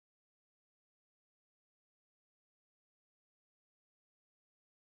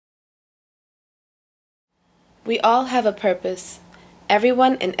We all have a purpose.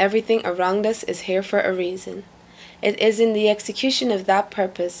 Everyone and everything around us is here for a reason. It is in the execution of that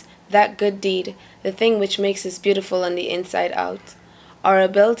purpose, that good deed, the thing which makes us beautiful on the inside out, our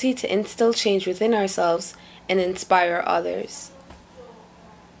ability to instill change within ourselves and inspire others.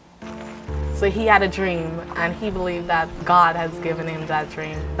 So he had a dream, and he believed that God has given him that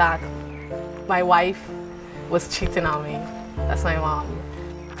dream, that my wife was cheating on me. That's my mom.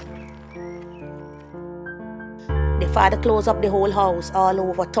 The father closed up the whole house all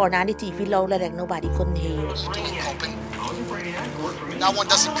over, turned on the TV louder like nobody couldn't hear. That one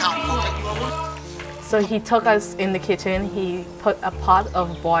doesn't count. So he took us in the kitchen, he put a pot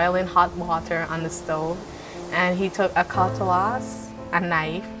of boiling hot water on the stove, and he took a cutlass, a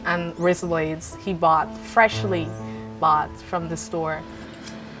knife, and razor blades he bought, freshly bought from the store.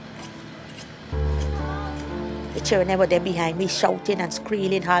 The children were there behind me shouting and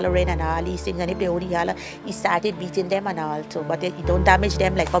squealing, hollering and all these things, and if they only holler, he started beating them and all too, but he don't damage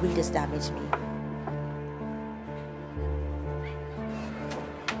them like how he just damaged me.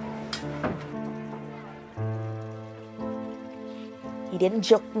 He didn't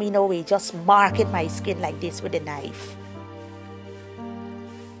juke me no way, just marking my skin like this with a knife.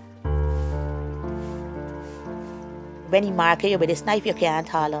 When he mark you with this knife, you can't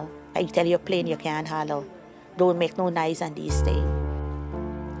holler. I tell you plain, you can't holler. Don't make no noise on these things.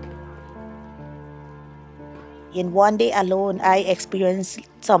 In one day alone, I experienced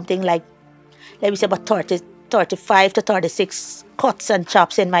something like, let me say about 35 to 36 cuts and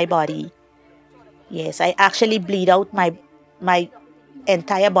chops in my body. Yes, I actually bleed out my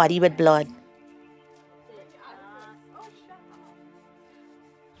entire body with blood.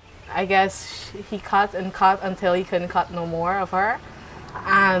 I guess he cut and cut until he couldn't cut no more of her.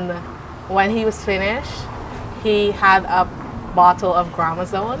 And when he was finished, he had a bottle of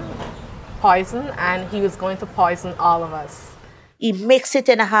Gramazone poison, and he was going to poison all of us. He mixed it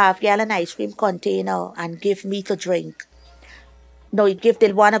in a half-gallon ice cream container and give me to drink. No, he give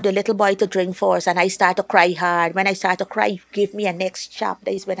one of the little boy to drink first, and I start to cry hard. When I start to cry, he give me a next chop.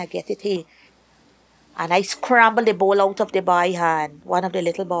 That is when I get it here. And I scramble the bowl out of the boy hand, one of the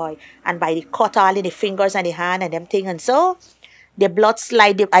little boy, and by the cut all in the fingers and the hand and them thing, and so the blood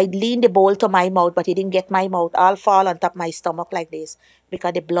slide. I lean the bowl to my mouth, but it didn't get my mouth. All fall on top of my stomach like this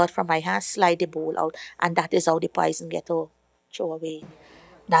because the blood from my hand slide the bowl out, and that is how the poison get to throw away.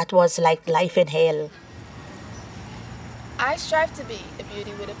 That was like life in hell. I strive to be a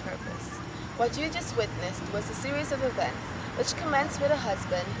beauty with a purpose. What you just witnessed was a series of events which commenced with a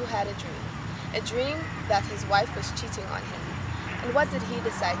husband who had a dream that his wife was cheating on him. And what did he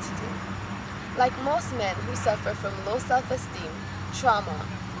decide to do? Like most men who suffer from low self-esteem, trauma,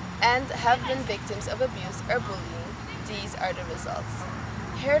 and have been victims of abuse or bullying, these are the results.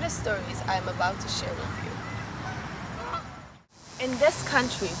 Here are the stories I am about to share with you. In this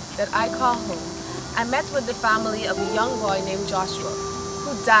country that I call home, I met with the family of a young boy named Joshua,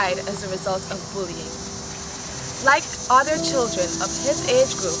 who died as a result of bullying. Like other children of his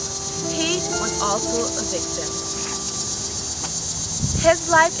age group, he was also a victim.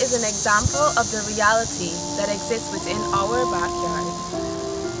 His life is an example of the reality that exists within our backyard.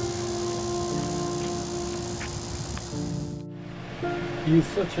 He's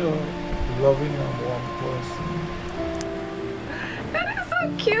such a loving and warm person. That is so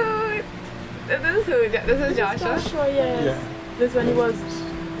cute! This is who? This is Joshua? Joshua, yes. Yeah. This is when he was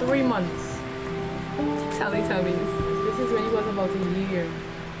 3 months. Tell me. This is when he was about a year.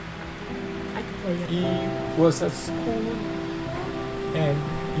 I can tell you. He was at school and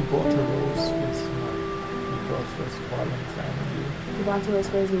he bought a rose for his mom because it was Valentine's Day. He bought a rose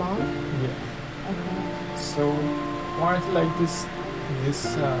for his mom? Yeah. Okay. So, weren't like this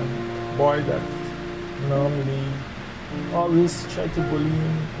boy that normally always tried to bully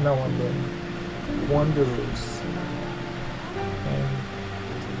him now and then, won the rose. And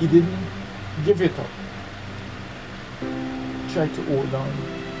he didn't give it up. Tried to hold on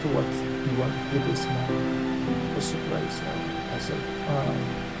to what he wanted to give his mom a surprise as a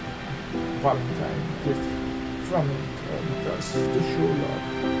Valentine gift from him because to show love.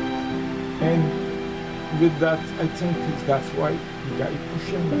 And with that, I think that's why the guy pushed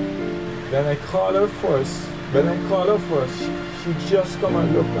him. Then I called her first. When I called her first, she just come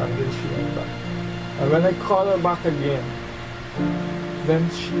and look, and then she went back. And when I called her back again, then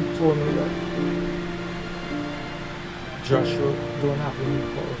she told me that Joshua don't have any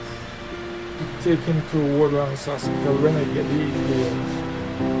pulse. To take him to Woodlands Hospital. When I get there,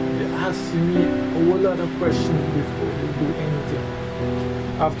 they ask me a whole lot of questions before they do anything.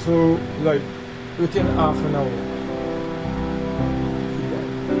 After like within half an hour, he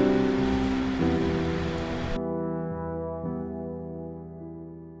died.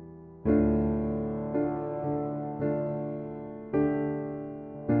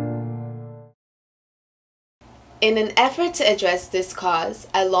 In an effort to address this cause,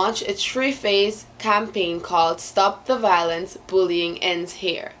 I launched a 3-phase campaign called Stop the Violence, Bullying Ends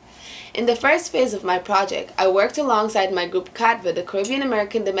Here. In the first phase of my project, I worked alongside my group CADVA, the Caribbean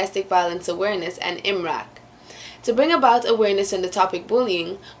American Domestic Violence Awareness, and IMRAC. To bring about awareness on the topic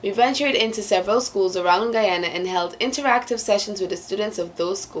bullying, we ventured into several schools around Guyana and held interactive sessions with the students of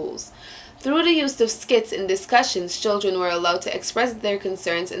those schools. Through the use of skits and discussions, children were allowed to express their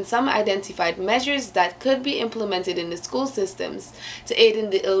concerns, and some identified measures that could be implemented in the school systems to aid in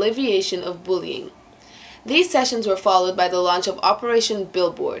the alleviation of bullying. These sessions were followed by the launch of Operation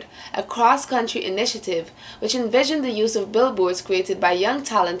Billboard, a cross-country initiative which envisioned the use of billboards created by young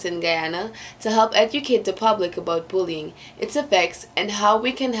talent in Guyana to help educate the public about bullying, its effects, and how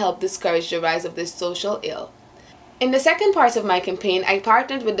we can help discourage the rise of this social ill. In the second part of my campaign, I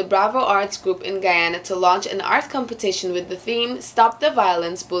partnered with the Bravo Arts Group in Guyana to launch an art competition with the theme Stop the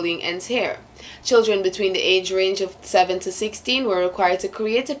Violence, Bullying Ends Here. Children between the age range of 7 to 16 were required to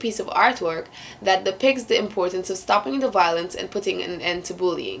create a piece of artwork that depicts the importance of stopping the violence and putting an end to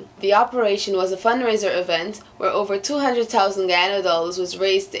bullying. The operation was a fundraiser event where over 200,000 Guyana dollars was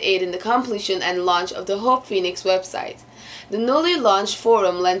raised to aid in the completion and launch of the Hope Phoenix website. The newly launched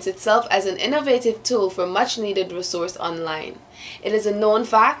forum lends itself as an innovative tool for much-needed resource online. It is a known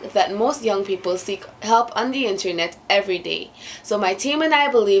fact that most young people seek help on the internet every day, so my team and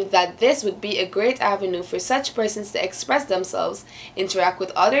I believe that this would be a great avenue for such persons to express themselves, interact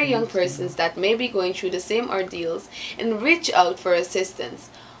with other young persons that may be going through the same ordeals, and reach out for assistance.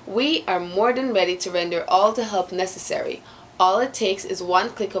 We are more than ready to render all the help necessary. All it takes is one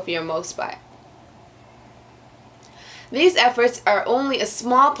click of your mouse by. These efforts are only a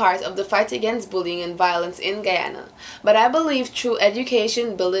small part of the fight against bullying and violence in Guyana, but I believe through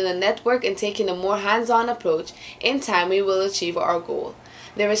education, building a network, and taking a more hands-on approach, in time we will achieve our goal.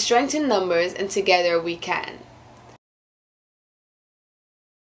 There is strength in numbers, and together we can.